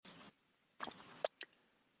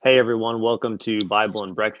Hey everyone, welcome to Bible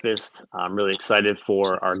and Breakfast. I'm really excited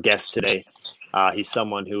for our guest today. He's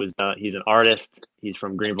someone who is he's an artist. He's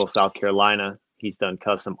from Greenville, South Carolina. He's done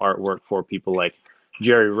custom artwork for people like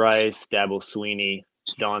Jerry Rice, Dabo Sweeney,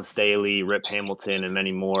 Don Staley, Rip Hamilton, and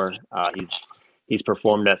many more. He's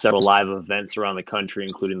performed at several live events around the country,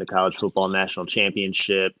 including the College Football National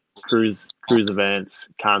Championship, cruise events,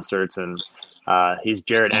 concerts, and he's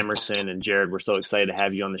Jared Emerson. And Jared, we're so excited to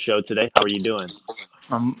have you on the show today. How are you doing?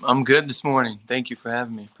 I'm good this morning. Thank you for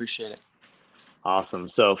having me. Appreciate it. Awesome.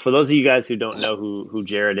 So for those of you guys who don't know who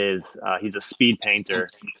Jared is, he's a speed painter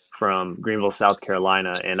from Greenville, South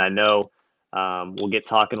Carolina. And I know we'll get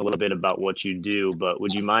talking a little bit about what you do, but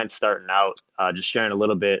would you mind starting out just sharing a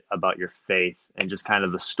little bit about your faith and just kind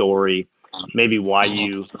of the story, maybe why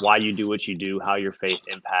you do what you do, how your faith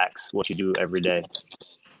impacts what you do every day?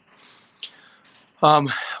 Well,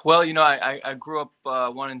 I grew up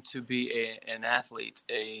wanting to be an athlete,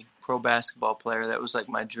 a pro basketball player. That was like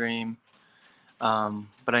my dream.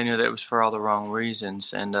 But I knew that it was for all the wrong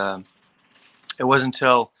reasons. And it wasn't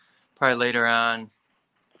until probably later on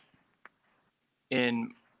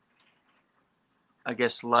in, I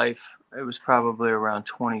guess, life, it was probably around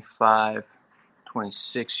 25,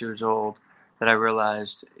 26 years old that I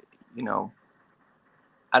realized, you know,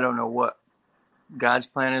 I don't know what God's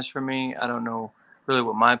plan is for me. I don't know really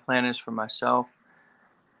what my plan is for myself.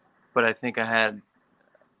 But I think I had,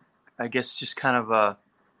 I guess, just kind of a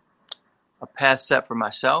path set for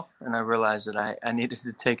myself, and I realized that I needed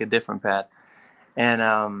to take a different path.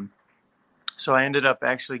 And so I ended up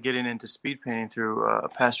actually getting into speed painting through a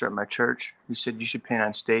pastor at my church. He said, "You should paint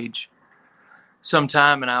on stage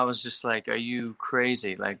sometime." And I was just like, "Are you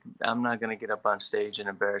crazy? Like, I'm not going to get up on stage and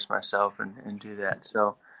embarrass myself and do that."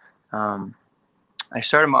 So um, I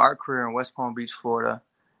started my art career in West Palm Beach, Florida,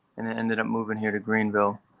 and then ended up moving here to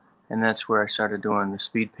Greenville. And that's where I started doing the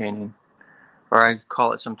speed painting, or I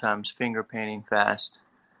call it sometimes finger painting fast.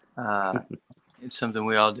 It's something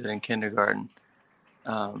we all did in kindergarten.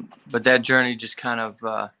 But that journey just kind of,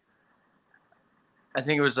 I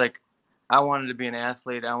think it was like I wanted to be an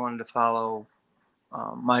athlete. I wanted to follow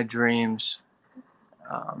my dreams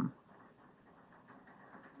um,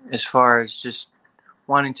 as far as just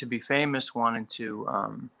wanting to be famous, wanting to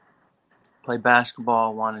play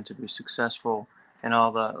basketball, wanting to be successful in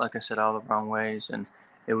all the, like I said, all the wrong ways. And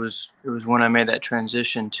it was when I made that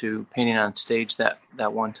transition to painting on stage that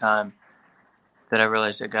one time that I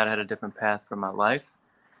realized that God had a different path for my life.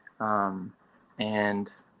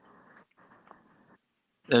 And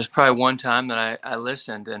there's probably one time that I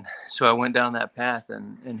listened, and so I went down that path,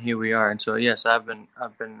 and here we are. And so yes, I've been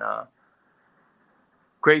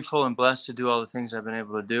grateful and blessed to do all the things I've been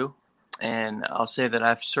able to do. And I'll say that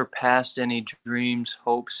I've surpassed any dreams,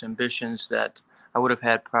 hopes, ambitions that I would have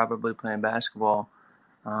had probably playing basketball.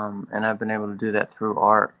 And I've been able to do that through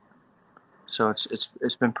art. So it's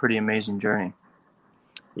been a pretty amazing journey.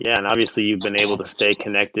 Yeah, and obviously you've been able to stay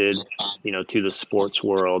connected, to the sports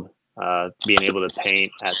world, being able to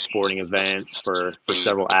paint at sporting events for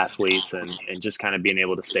several athletes, and just kind of being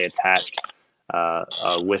able to stay attached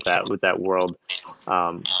with that world.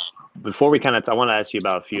 Um, Before I want to ask you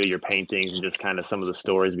about a few of your paintings and just kind of some of the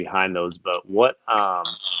stories behind those. But where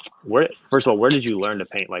first of all, where did you learn to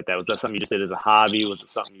paint like that? Was that something you just did as a hobby? Was it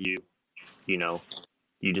something you know,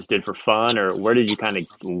 you just did for fun, or where did you kind of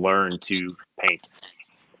learn to paint?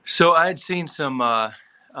 So I had seen some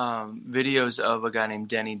videos of a guy named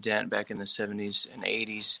Denny Dent back in the 70s and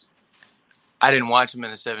 80s. I didn't watch him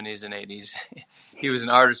in the 70s and 80s. He was an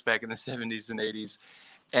artist back in the 70s and 80s,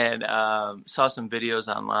 and saw some videos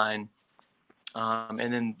online.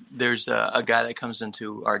 And then there's a guy that comes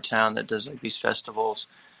into our town that does like these festivals.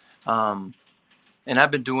 Um, and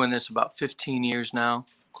I've been doing this about 15 years now,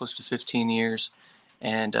 close to 15 years.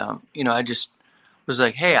 And, I just was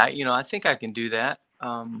like, hey, I think I can do that.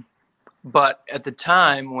 But at the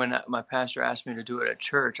time when my pastor asked me to do it at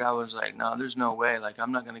church, I was like, no, there's no way. Like,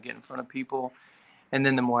 I'm not going to get in front of people. And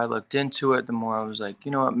then the more I looked into it, the more I was like,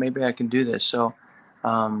 you know what, maybe I can do this. So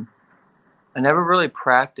um, I never really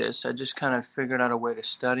practiced. I just kind of figured out a way to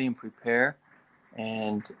study and prepare.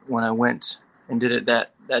 And when I went and did it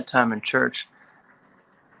that time in church,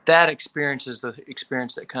 that experience is the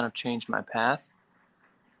experience that kind of changed my path,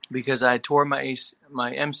 because I tore my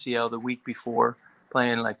MCL the week before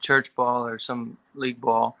playing like church ball or some league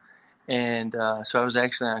ball. And so I was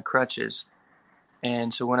actually on crutches.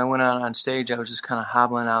 And so when I went out on stage, I was just kind of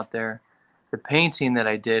hobbling out there. The painting that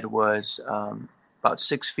I did was about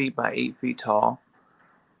 6 feet by 8 feet tall.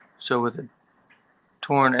 So with a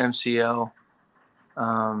torn MCL,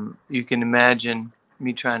 you can imagine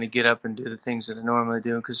me trying to get up and do the things that I normally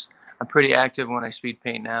do, because I'm pretty active when I speed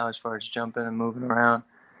paint now as far as jumping and moving around.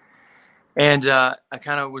 And I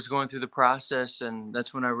kind of was going through the process, and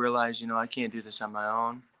that's when I realized, I can't do this on my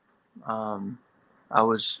own. I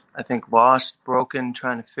was, I think, lost, broken,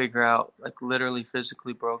 trying to figure out, like literally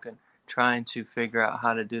physically broken, trying to figure out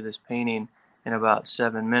how to do this painting in about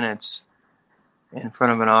 7 minutes in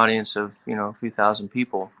front of an audience of, a few thousand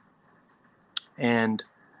people. And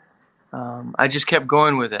I just kept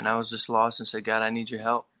going with it, and I was just lost and said, God, I need your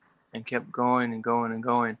help, and kept going and going and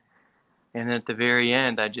going. And at the very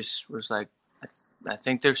end, I just was like, I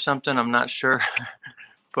think there's something, I'm not sure,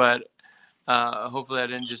 but hopefully I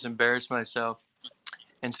didn't just embarrass myself.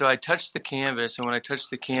 And so I touched the canvas, and when I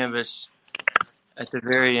touched the canvas at the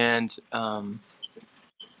very end,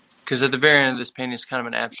 because at the very end of this painting is kind of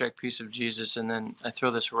an abstract piece of Jesus, and then I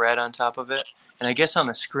throw this red on top of it, and I guess on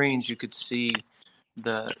the screens you could see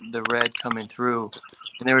the red coming through,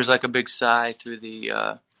 and there was like a big sigh through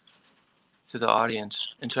the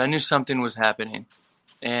audience, and so I knew something was happening.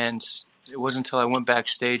 And it wasn't until I went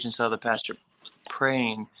backstage and saw the pastor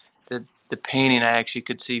praying that the painting, I actually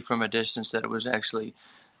could see from a distance that it was actually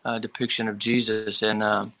a depiction of Jesus.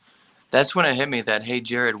 And that's when it hit me that, hey,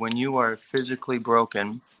 Jared, when you are physically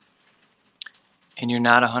broken and you're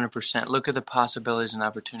not 100%, look at the possibilities and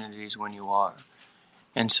opportunities when you are.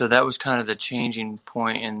 And so that was kind of the changing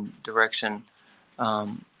point in direction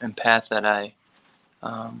and path that I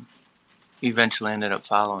eventually ended up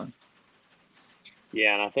following.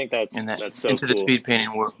 Yeah, and I think that's so into cool. The speed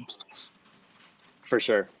painting world. For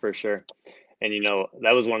sure. And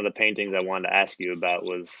that was one of the paintings I wanted to ask you about,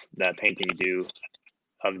 was that painting you do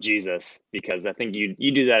of Jesus, because I think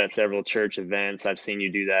you do that at several church events. I've seen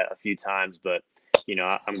you do that a few times, but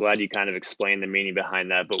I'm glad you kind of explained the meaning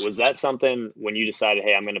behind that. But was that something when you decided,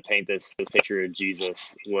 hey, I'm going to paint this picture of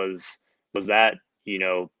Jesus, was that,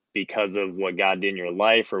 because of what God did in your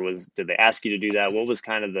life, or did they ask you to do that? What was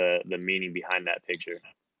kind of the meaning behind that picture?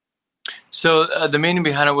 So the meaning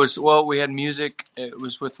behind it was, well, we had music. It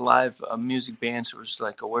was with live music bands. So it was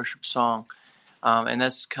like a worship song. And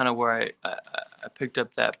that's kind of where I picked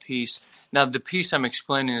up that piece. Now, the piece I'm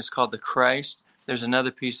explaining is called the Christ. There's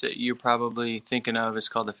another piece that you're probably thinking of. It's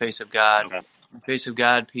called the Face of God. Okay. The Face of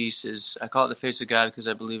God piece I call it the Face of God because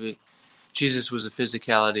I believe Jesus was the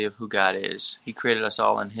physicality of who God is. He created us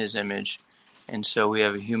all in his image. And so we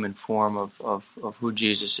have a human form of who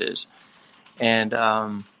Jesus is. And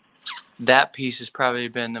that piece has probably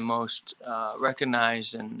been the most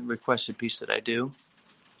recognized and requested piece that I do.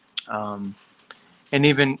 And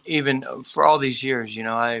even for all these years,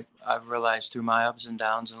 I've realized through my ups and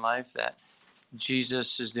downs in life that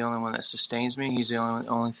Jesus is the only one that sustains me. He's the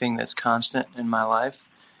only thing that's constant in my life.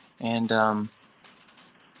 And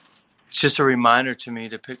it's just a reminder to me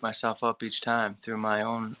to pick myself up each time through my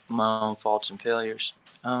own faults and failures.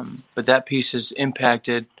 But that piece has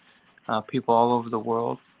impacted people all over the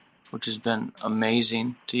world, which has been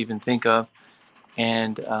amazing to even think of.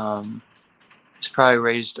 And it's probably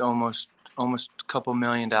raised almost a couple $1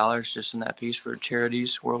 million just in that piece for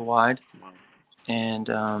charities worldwide. Wow.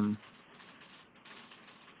 And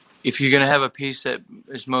if you're going to have a piece that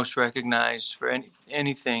is most recognized for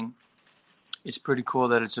anything, it's pretty cool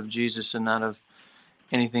that it's of Jesus and not of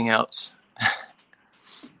anything else.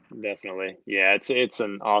 Definitely. Yeah, it's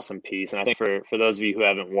an awesome piece. And I think for those of you who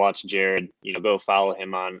haven't watched Jared, go follow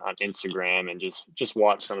him on Instagram and just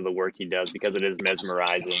watch some of the work he does, because it is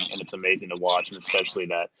mesmerizing and it's amazing to watch, and especially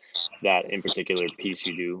that in particular piece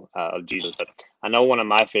you do of Jesus. But I know one of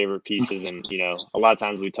my favorite pieces, and a lot of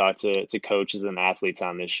times we talk to coaches and athletes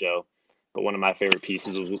on this show, but one of my favorite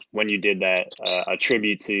pieces was when you did that a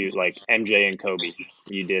tribute to like MJ and Kobe.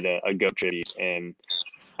 You did a GOAT tribute, and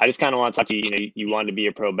I just kind of want to talk to you. You wanted to be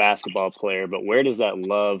a pro basketball player, but where does that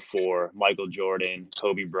love for Michael Jordan,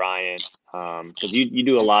 Kobe Bryant, because you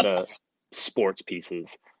do a lot of sports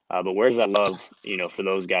pieces, but where does that love, for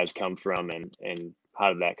those guys come from, and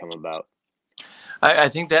how did that come about? I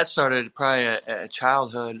think that started probably at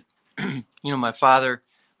childhood. My father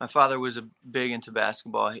was big into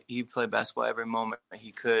basketball. He played basketball every moment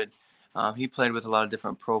he could. He played with a lot of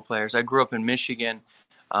different pro players. I grew up in Michigan,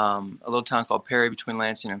 a little town called Perry between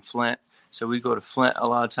Lansing and Flint. So we go to Flint a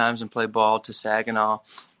lot of times and play ball, to Saginaw.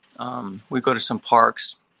 We go to some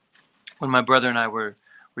parks when my brother and I were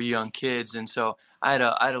young kids. And so I had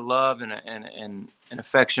a love and an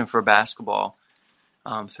affection for basketball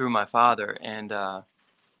through my father. And,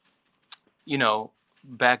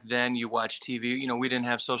 back then you watch TV, we didn't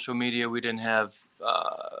have social media. We didn't have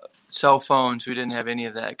cell phones. We didn't have any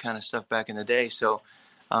of that kind of stuff back in the day. So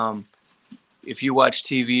if you watch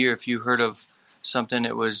TV or if you heard of something.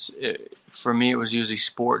 For me, it was usually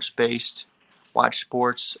sports based, watch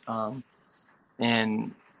sports.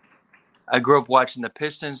 And I grew up watching the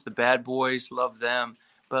Pistons, the Bad Boys, loved them.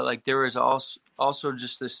 But like there was also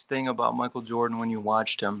just this thing about Michael Jordan when you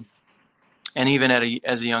watched him, and even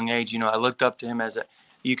as a young age, I looked up to him as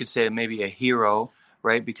you could say maybe a hero,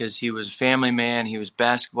 right? Because he was a family man, he was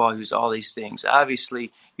basketball, he was all these things.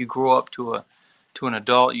 Obviously, you grow up to an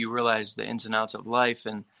adult, you realize the ins and outs of life,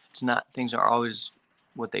 and things are always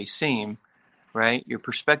what they seem, right? Your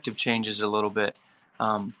perspective changes a little bit.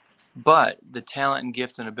 But the talent and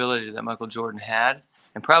gift and ability that Michael Jordan had,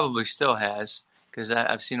 and probably still has, because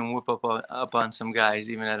I've seen him whip up on some guys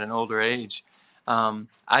even at an older age.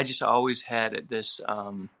 I just always had this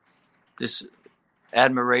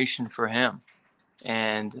admiration for him,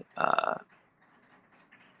 and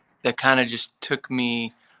that kind of just took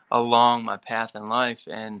me along my path in life.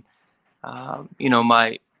 And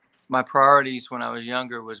my priorities when I was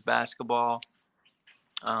younger was basketball,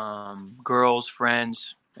 girls,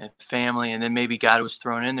 friends, and family, and then maybe God was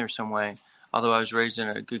thrown in there some way. Although I was raised in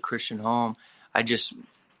a good Christian home,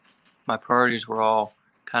 my priorities were all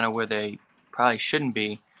kind of where they probably shouldn't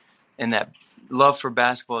be, and that love for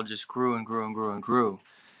basketball just grew and grew and grew and grew.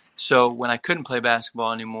 So when I couldn't play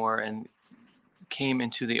basketball anymore and came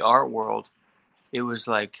into the art world, it was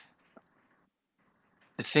like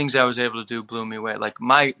the things I was able to do blew me away. Like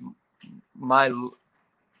my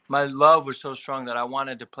love was so strong that I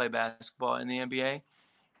wanted to play basketball in the NBA.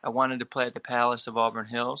 I wanted to play at the Palace of Auburn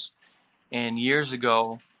Hills. And years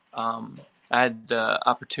ago, I had the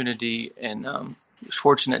opportunity and was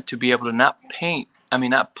fortunate to be able to not play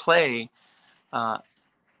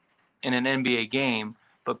in an NBA game,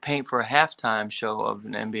 but paint for a halftime show of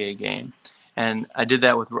an NBA game. And I did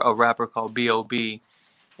that with a rapper called B.O.B.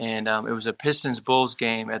 And it was a Pistons-Bulls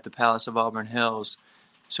game at the Palace of Auburn Hills.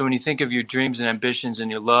 So when you think of your dreams and ambitions and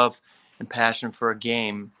your love and passion for a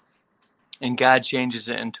game, and God changes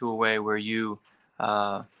it into a way where you're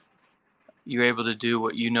able to do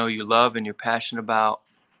what you love and you're passionate about,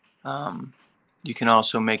 you can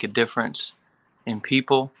also make a difference in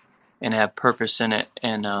people and have purpose in it.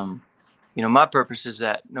 And my purpose is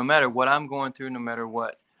that no matter what I'm going through, no matter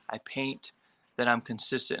what I paint, that I'm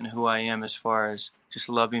consistent in who I am as far as just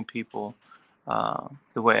loving people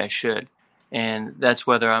the way I should. And that's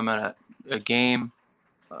whether I'm at a game,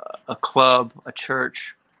 a club, a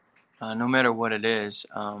church, no matter what it is,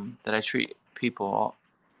 that I treat people,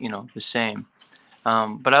 the same.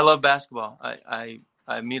 But I love basketball. I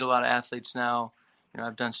meet a lot of athletes now.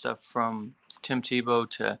 I've done stuff from Tim Tebow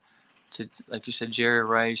to like you said, Jerry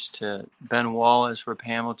Rice, to Ben Wallace, Rip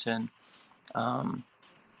Hamilton, and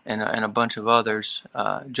a bunch of others.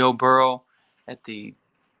 Joe Burrow at the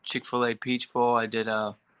Chick-fil-A Peach Bowl. I did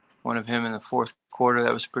one of him in the fourth quarter.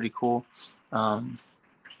 That was pretty cool.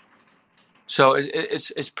 So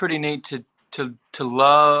it's pretty neat to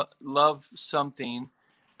love something,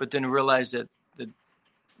 but then realize that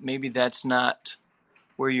maybe that's not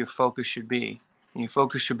where your focus should be. And your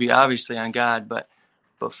focus should be obviously on God, but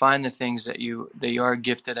find the things that you are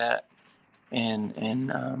gifted at,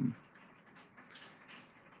 and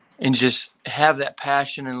just have that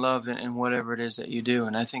passion and love in whatever it is that you do.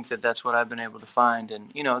 And I think that that's what I've been able to find.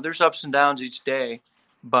 And there's ups and downs each day,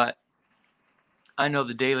 but I know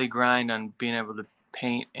the daily grind on being able to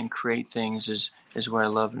paint and create things is what I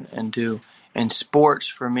love and do. And sports,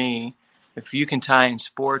 for me, if you can tie in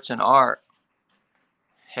sports and art,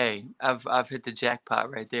 hey, I've hit the jackpot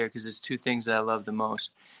right there, because it's two things that I love the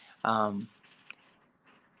most. And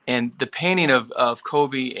the painting of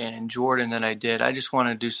Kobe and Jordan that I did, I just want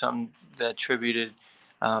to do something that attributed,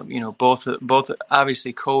 both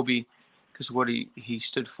obviously Kobe, because what he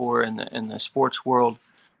stood for in the sports world,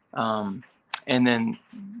 and then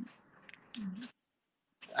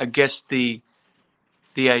I guess the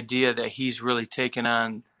idea that he's really taken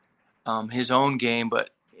on his own game,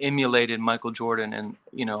 but emulated Michael Jordan, and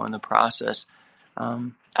in the process.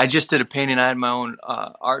 I just did a painting. I had my own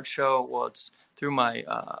art show. Well, it's through my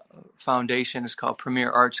foundation. It's called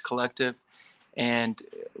Premier Arts Collective, and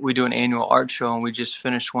we do an annual art show. And we just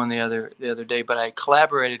finished one the other day. But I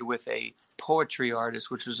collaborated with a poetry artist,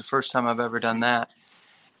 which was the first time I've ever done that.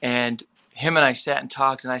 And him and I sat and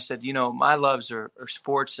talked. And I said, my loves are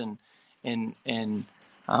sports and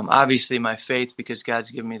obviously my faith, because God's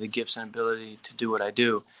given me the gifts and ability to do what I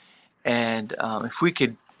do. And if we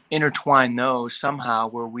could intertwine those somehow,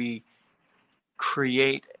 where we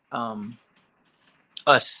create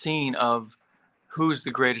a scene of who's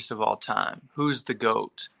the greatest of all time, who's the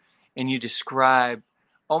GOAT, and you describe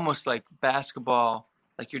almost like basketball,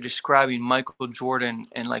 like you're describing Michael Jordan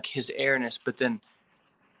and like his airness, but then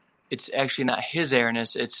it's actually not his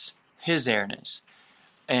airness, it's his airness.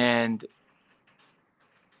 And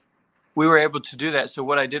we were able to do that. So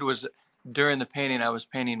what I did was, during the painting, I was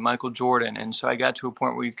painting Michael Jordan. And so I got to a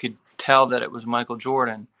point where you could tell that it was Michael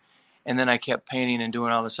Jordan. And then I kept painting and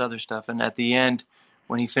doing all this other stuff. And at the end,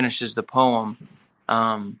 when he finishes the poem,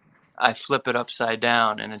 I flip it upside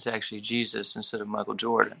down, and it's actually Jesus instead of Michael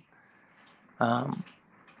Jordan.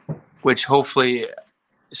 Which hopefully,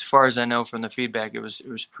 as far as I know from the feedback, it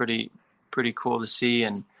was pretty cool to see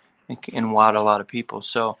and wowed a lot of people.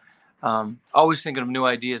 So always thinking of new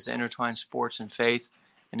ideas to intertwine sports and faith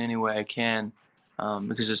in any way I can,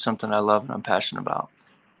 because it's something I love and I'm passionate about.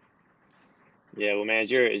 Yeah, well, man, as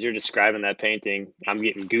you're describing that painting, I'm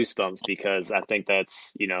getting goosebumps because I think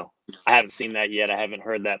that's, I haven't seen that yet. I haven't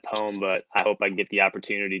heard that poem, but I hope I get the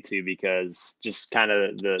opportunity to, because just kind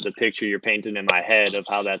of the picture you're painting in my head of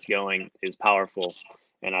how that's going is powerful.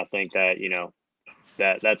 And I think that,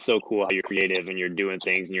 that's so cool how you're creative and you're doing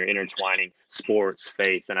things and you're intertwining sports,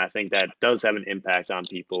 faith. And I think that does have an impact on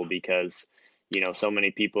people because, so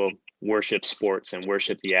many people worship sports and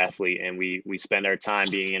worship the athlete, and we spend our time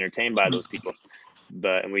being entertained by those people.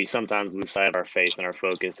 And we sometimes lose sight of our faith and our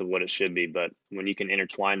focus of what it should be. But when you can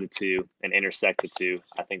intertwine the two and intersect the two,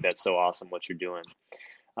 I think that's so awesome what you're doing.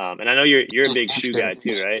 And I know you're a big shoe guy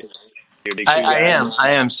too, right? You're a big shoe guy.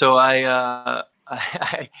 I am. So I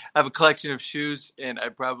have a collection of shoes, and I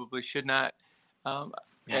probably should not.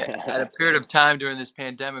 At a period of time during this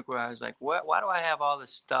pandemic where I was like, why do I have all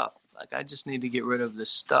this stuff? Like, I just need to get rid of this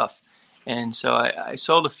stuff. And so I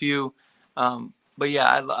sold a few. But yeah,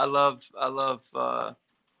 I love I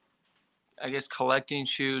guess collecting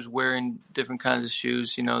shoes, wearing different kinds of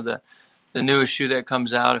shoes. The newest shoe that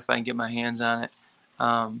comes out, if I can get my hands on it.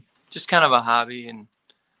 Just kind of a hobby, and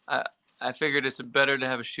I figured it's better to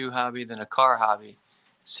have a shoe hobby than a car hobby.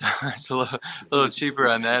 So it's a little cheaper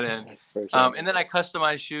on that end. For sure. And then I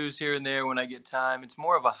customize shoes here and there when I get time. It's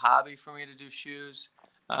more of a hobby for me to do shoes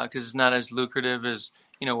because it's not as lucrative as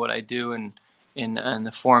what I do in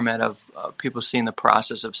the format of people seeing the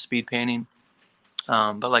process of speed painting.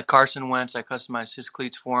 But like Carson Wentz, I customize his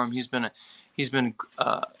cleats for him. He's been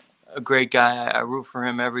a great guy. I root for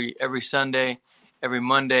him every Sunday, every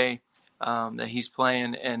Monday that he's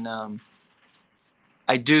playing, and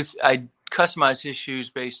I customize his shoes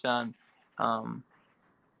based on,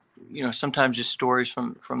 sometimes just stories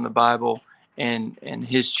from the Bible, and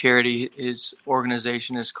his charity, his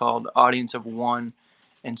organization is called Audience of One.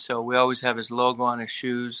 And so we always have his logo on his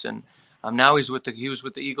shoes. And now he was with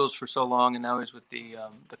the Eagles for so long, and now he's with the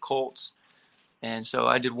Colts. And so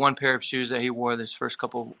I did one pair of shoes that he wore this first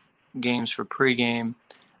couple games for pregame,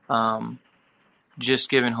 just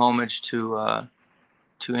giving homage to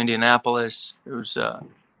Indianapolis. It was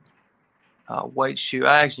white shoe.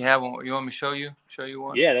 I actually have one. You want me to show you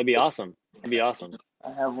one? Yeah, that'd be awesome.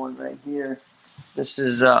 I have one right here. This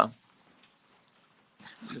is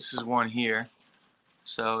one here.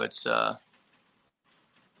 So it's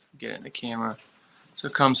get it in the camera. So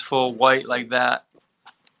it comes full white like that,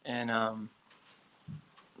 and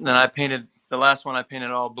then I painted the last one. I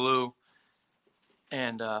painted all blue,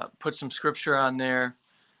 and put some scripture on there,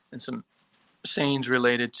 and some sayings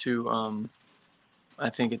related to I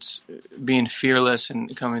think it's being fearless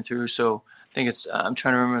and coming through. So I think it's, I'm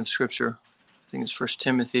trying to remember the scripture. I think it's 1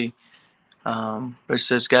 Timothy. But it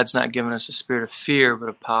says, God's not given us a spirit of fear, but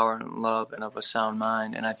of power and love and of a sound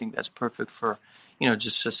mind. And I think that's perfect for,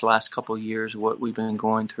 just this last couple of years, what we've been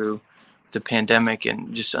going through, the pandemic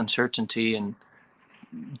and just uncertainty and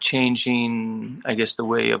changing, I guess, the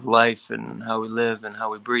way of life and how we live and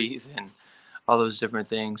how we breathe and all those different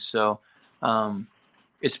things. So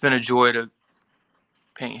it's been a joy to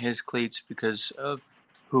paint his cleats because of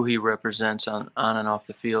who he represents on and off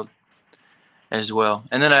the field as well.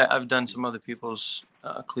 And then I've done some other people's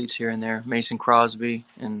cleats here and there, Mason Crosby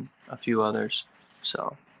and a few others.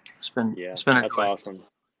 So it's been a That's joy. awesome.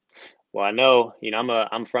 Well, I know,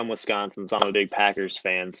 I'm from Wisconsin, so I'm a big Packers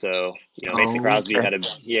fan. So, Mason Crosby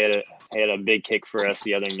okay. had a big kick for us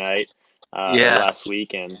the other night, Yeah. last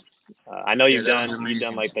week, and I know you've that was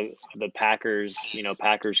done like the Packers,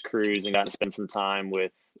 Packers cruise, and gotten to spend some time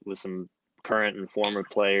with some current and former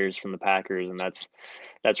players from the Packers, and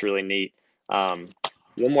that's really neat.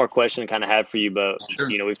 One more question I kind of have for you, but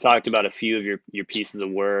Sure. we've talked about a few of your pieces of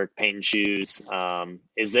work, painting shoes.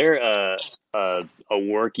 Is there a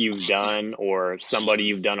work you've done or somebody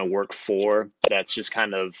you've done a work for that's just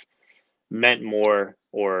kind of meant more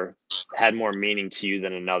or had more meaning to you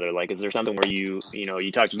than another? Like, is there something where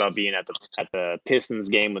you talked about being at the Pistons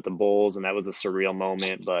game with the Bulls, and that was a surreal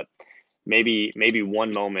moment, but maybe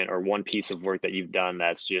one moment or one piece of work that you've done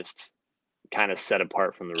that's just kind of set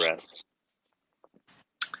apart from the rest?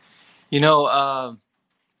 You know,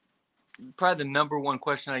 probably the number one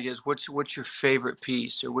question I get is what's your favorite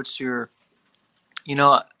piece, or what's your, you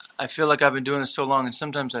know, I feel like I've been doing this so long, and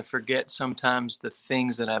sometimes I forget sometimes the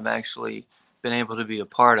things that I've actually been able to be a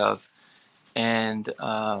part of. And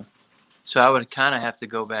so I would kind of have to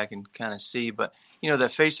go back and kind of see. But, you know, the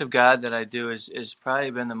Face of God that I do is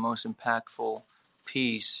probably been the most impactful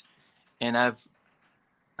piece. And I've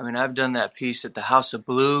done that piece at the House of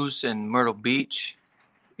Blues in Myrtle Beach.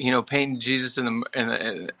 You know, painting Jesus in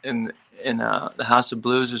the House of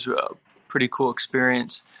Blues was a pretty cool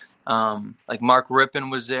experience. Like Mark Rippon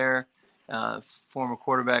was there, former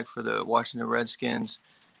quarterback for the Washington Redskins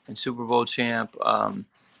and Super Bowl champ.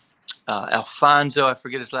 Alfonso, I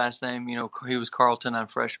forget his last name. You know, he was Carlton on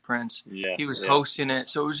Fresh Prince. Yeah, He was hosting it,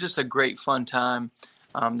 so it was just a great fun time.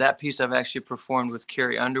 That piece I've actually performed with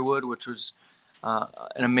Carrie Underwood, which was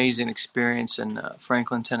an amazing experience in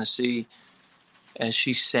Franklin, Tennessee. As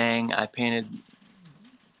she sang, I painted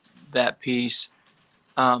that piece.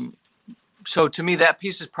 So to me, that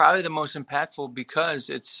piece is probably the most impactful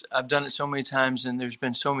because I've done it so many times, and there's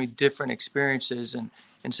been so many different experiences and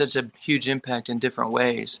such a huge impact in different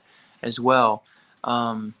ways as well.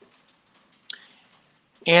 And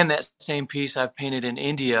that same piece I've painted in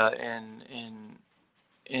India and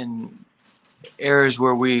in areas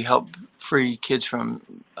where we help free kids from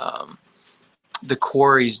the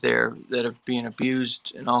quarries there that are being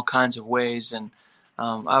abused in all kinds of ways. And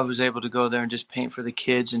I was able to go there and just paint for the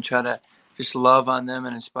kids and try to just love on them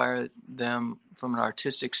and inspire them from an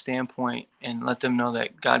artistic standpoint and let them know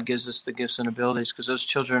that God gives us the gifts and abilities, because those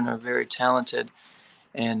children are very talented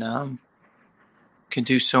and can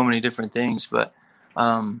do so many different things. But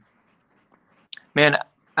man,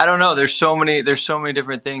 I don't know. There's so many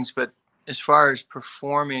different things, but as far as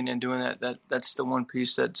performing and doing that's the one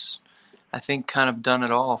piece that's, I think, kind of done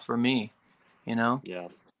it all for me, you know? yeah,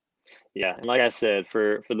 yeah. And like I said,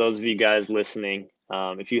 for those of you guys listening,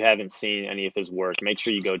 if you haven't seen any of his work, make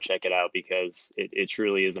sure you go check it out, because it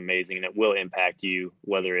truly is amazing, and it will impact you,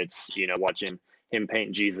 whether it's, you know, watching him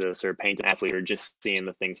paint Jesus or paint an athlete or just seeing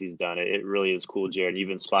the things he's done. It really is cool, Jared. You've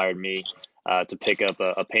inspired me to pick up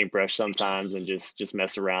a paintbrush sometimes and just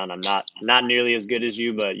mess around. I'm not nearly as good as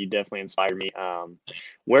you, but you definitely inspired me.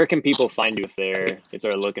 Where can people find you if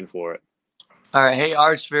they're looking for it? All right. Hey,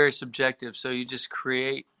 art's very subjective. So you just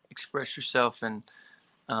create, express yourself, and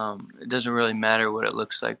it doesn't really matter what it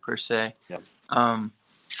looks like per se. Yeah. Um,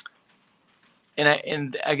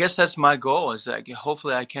 and I guess that's my goal, is that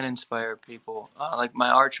hopefully I can inspire people. Like my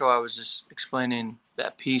art show, I was just explaining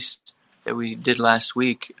that piece that we did last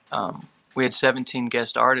week. We had 17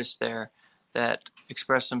 guest artists there that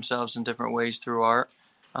expressed themselves in different ways through art,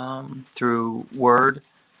 through word,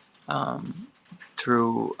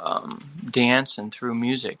 through dance, and through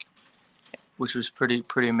music, which was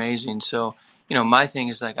pretty amazing. So, you know, my thing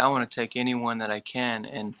is, like, I want to take anyone that I can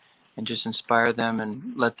and just inspire them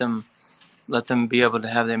and let them be able to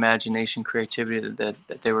have the imagination, creativity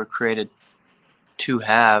that they were created to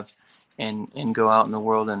have, and go out in the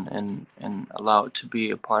world and allow it to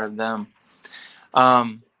be a part of them.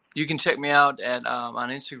 You can check me out at on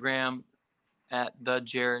Instagram at the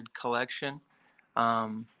Jared Collection.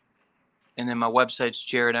 And then my website's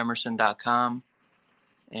jaredemerson.com.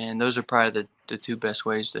 And those are probably the two best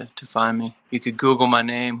ways to find me. You could Google my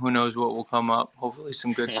name. Who knows what will come up? Hopefully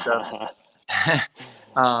some good stuff.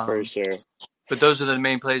 For sure. But those are the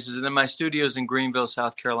main places. And then my studio's in Greenville,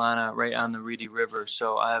 South Carolina, right on the Reedy River.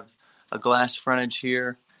 So I have a glass frontage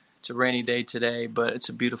here. It's a rainy day today, but it's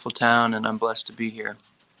a beautiful town, and I'm blessed to be here.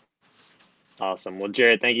 Awesome. Well,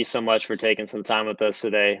 Jared, thank you so much for taking some time with us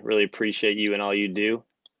today. Really appreciate you and all you do.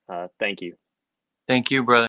 Thank you. Thank you, brother.